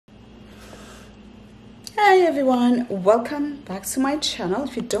Hi everyone, welcome back to my channel.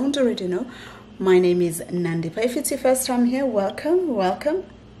 If you don't already know, my name is Nandipa. If it's your first time here, welcome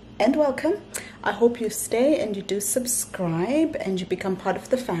and welcome. I hope you stay and you do subscribe and you become part of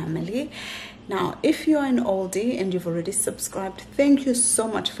the family. Now, if you are an oldie and you've already subscribed, thank you so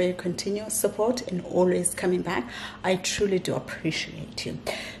much for your continuous support and always coming back. I truly do appreciate you.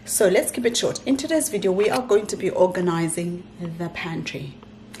 So let's keep it short. In today's video, we are going to be organizing the pantry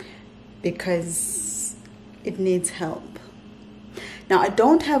because it needs help. Now, I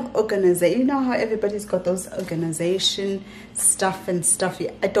don't have organization. You know how everybody's got those organization stuff and stuff.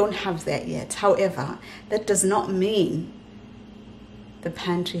 I don't have that yet. However, that does not mean the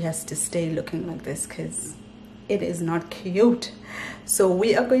pantry has to stay looking like this, because it is not cute. So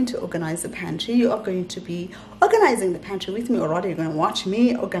we are going to organize the pantry. You are going to be organizing the pantry with me, or rather you're going to watch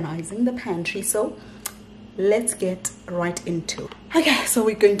me organizing the pantry. So let's get right into it. Okay, so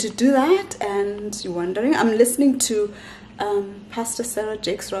we're going to do that. And you're wondering, I'm listening to Pastor Sarah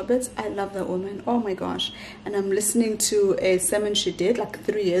Jakes Roberts. I love that woman, oh my gosh. And I'm listening to a sermon she did like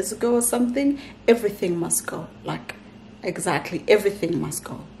 3 years ago or something. Everything must go, like exactly everything must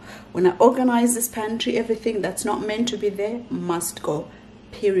go. When I organize this pantry, everything that's not meant to be there must go,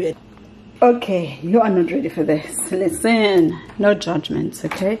 period. Okay, you are not ready for this. Listen, no judgments,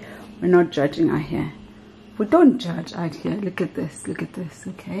 okay? We're not judging out here. We don't judge out here. Look at this,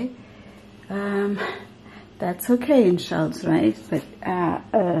 okay? That's okay in shelves, right? But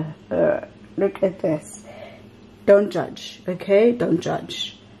look at this. Don't judge, okay? Don't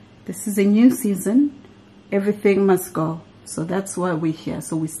judge. This is a new season. Everything must go. So that's why we're here.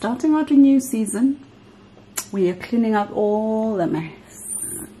 So we're starting out a new season. We are cleaning up all the mess.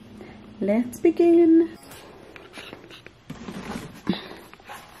 Let's begin.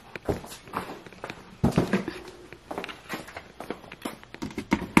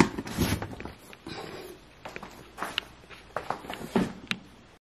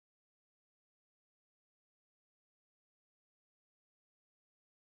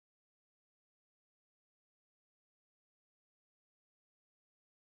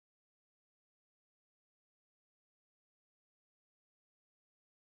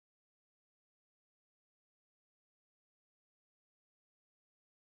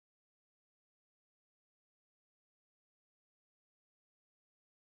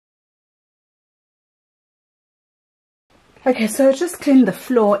 Okay, so I just cleaned the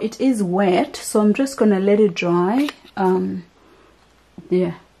floor. It is wet, so I'm just gonna let it dry.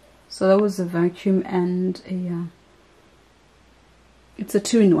 Yeah, so that was a vacuum and a it's a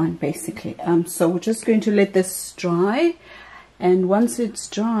 2-in-1 basically. So we're just going to let this dry, and once it's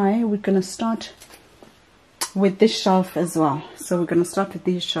dry, we're gonna start with this shelf as well. So we're gonna start with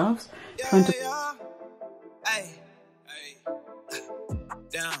these shelves. Trying to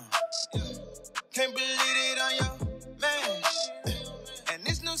down. Can't believe it on your man. And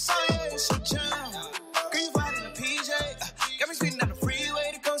this new song is so jam. Girl, you riding a PJ. Got me speeding down the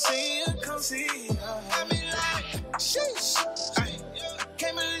freeway to come see you, come see you. I mean, like, sheesh.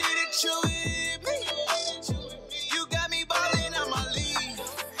 Can't believe that you with me. You got me balling on my lead.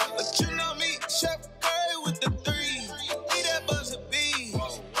 But you know me, Chef Curry with the 3. Need that buzz a beat.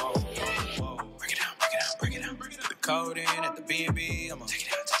 Break it down. The code in at the B&B. I'm gonna take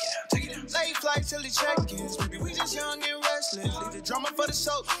it out. Late flight till the check-ins. Baby, we just young and restless. Leave the drama for the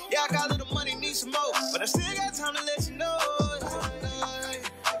show. Yeah, I got a little money, need some more. But I still got time to let you know.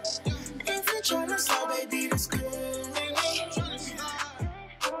 If you're tryna slow, baby, that's cool with me.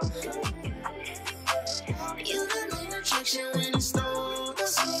 You the main attraction when it's stole the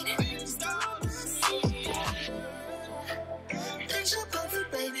scene. Picture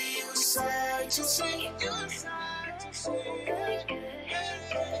perfect, baby, you decide to see.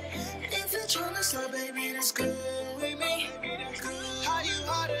 If you're tryna slow, baby, that's good with me. How you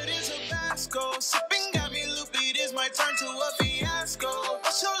hotter than Tabasco? Sipping got me loopy, this might turn to a fiasco.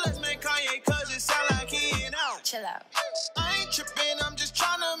 So let's make Kanye, cause it sound like he ain't out. Chill out. I ain't tripping, I'm just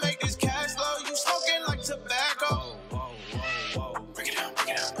tryna make this cash flow. You smoking like tobacco. Break it down.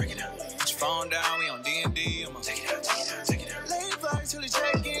 Put your phone down, we on D&D. I'm gonna take it out. Late flight till the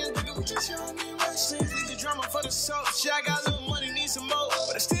check-in. Baby, we just young and restless. Leave the drama for the soul. Shit, I got a little money, need some more.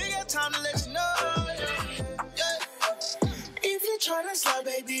 But I still got time to let you know. Yeah. If you're tryna slide,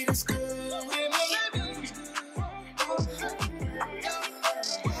 baby, that's good with me.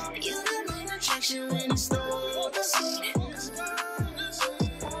 You the main attraction when it's stole the scene.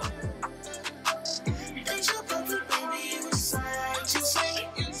 Picture perfect, baby, you decide to see.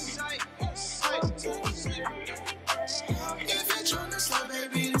 If you're tryna slide,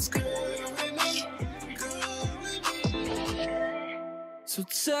 baby, that's good with me. So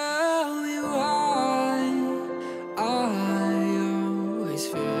tell me why always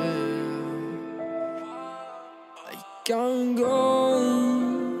feel like I'm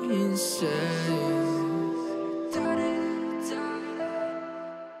going insane.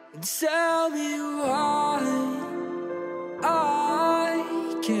 Tell me why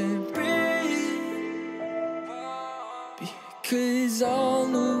I can't breathe, because all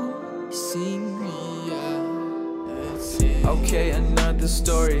new see me out. Okay, another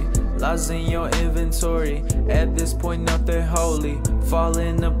story, lies in your inventory. At this point nothing holy,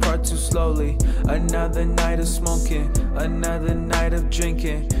 falling apart too slowly. Another night of smoking, another night of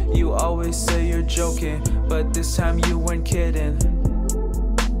drinking. You always say you're joking, but this time you weren't kidding.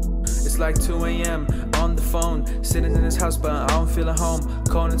 It's like 2 AM on the phone, sitting in this house but I don't feel at home.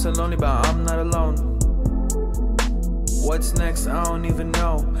 Cold and so lonely but I'm not alone. What's next? I don't even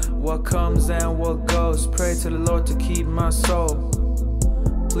know. What comes and what goes. Pray to the Lord to keep my soul.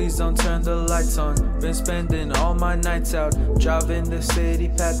 Please don't turn the lights on. Been spending all my nights out, driving the city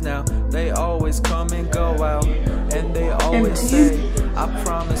path now. They always come and go out, and they always say, I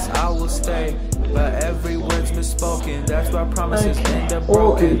promise I will stay. But every word's misspoken. That's why promises end up broken.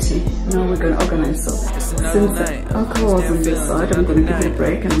 All empty. Now we're going to organize. So since the alcohol was on this side, I'm going to give it a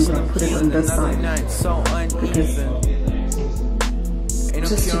break and I'm going to put it on this side. Because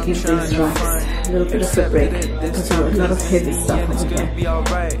just to give these racks a little bit of a break, because we've got a lot of heavy stuff over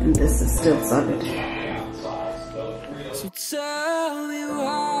here, and this is still solid. So tell me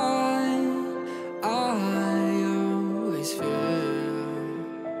why I always feel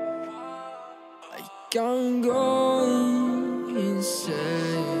like I'm going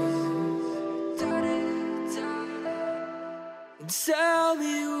insane. Tell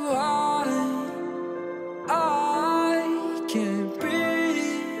me why I can't breathe,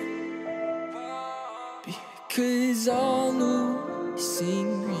 because all new see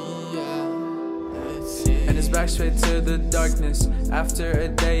me out. And it's back straight to the darkness after a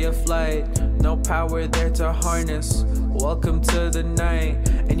day of light. No power there to harness. Welcome to the night,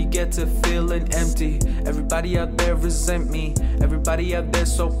 and you get to feeling empty. Everybody out there resent me. Everybody out there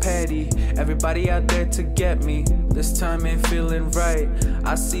so petty. Everybody out there to get me. This time ain't feeling right.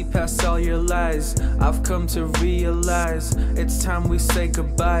 I see past all your lies. I've come to realize it's time we say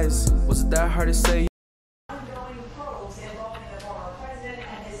goodbyes. Was it that hard to say?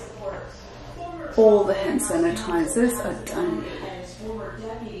 All the hand sanitizers are done.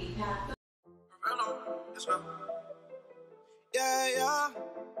 Yeah, yeah.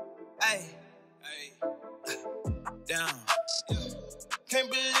 Hey, hey. Down. Can't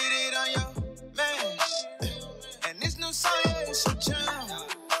believe it on your man. And this new song is so jam.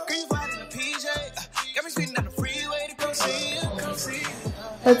 Can you ride in a PJ? Got me speeding down the freeway to come see you. Come see you.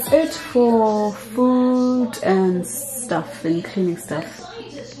 That's it for food and stuff and cleaning stuff.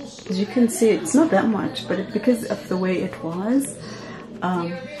 As you can see, it's not that much, but because of the way it was,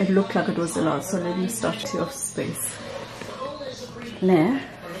 it looked like it was a lot. So let me start to off space.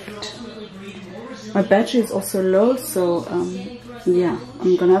 Left. My battery is also low, so yeah,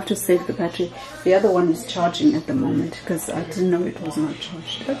 I'm gonna have to save the battery. The other one is charging at the moment because I didn't know it was not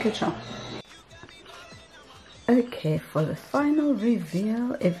charged. Okay, ciao. Okay, for the final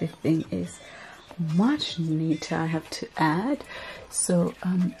reveal, everything is much neater, I have to add. So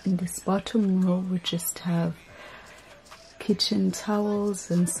in this bottom row we just have kitchen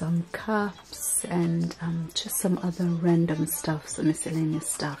towels and some cups and just some other random stuff, some miscellaneous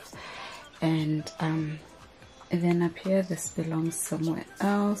stuff. And then up here, this belongs somewhere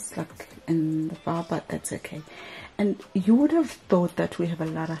else, like in the bar, but that's okay. And you would have thought that we have a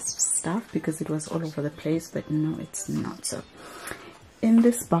lot of stuff because it was all over the place, but no, it's not. So in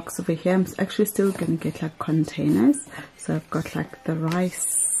this box over here, I'm actually still gonna get like containers. So I've got like the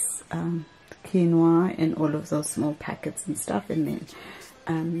rice, quinoa, and all of those small packets and stuff, and then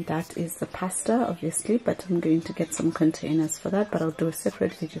that is the pasta, obviously, but I'm going to get some containers for that, but I'll do a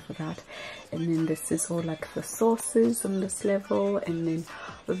separate video for that. And then this is all like the sauces on this level, and then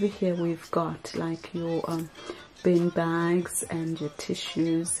over here we've got like your bin bags and your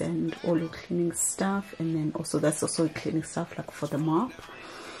tissues and all your cleaning stuff, and then also that's also cleaning stuff like for the mop.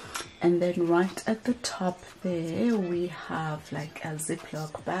 And then right at the top there we have like a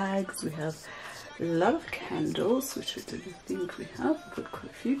Ziploc bags, we have a lot of candles, which I don't think we have, but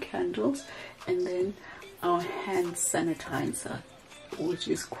quite a few candles, and then our hand sanitizer, which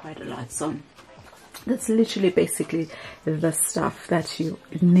is quite a lot. So that's literally basically the stuff that you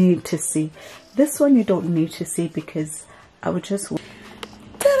need to see. This one you don't need to see because I would just...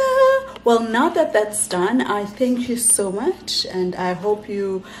 Ta-da! Well, now that that's done, I thank you so much, and I hope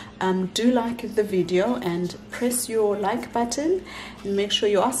you do like the video and press your like button, and make sure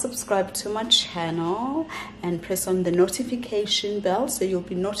you are subscribed to my channel and press on the notification bell so you'll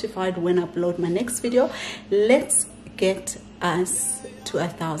be notified when I upload my next video. Let's get us to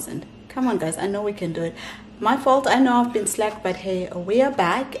 1,000. Come on guys, I know we can do it. My fault, I know I've been slack, but hey, we are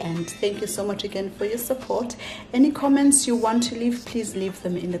back, and thank you so much again for your support. Any comments you want to leave, please leave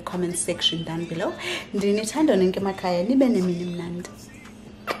them in the comment section down below. Ndinithanda nonke emakhaya, nibe nemini mnandi.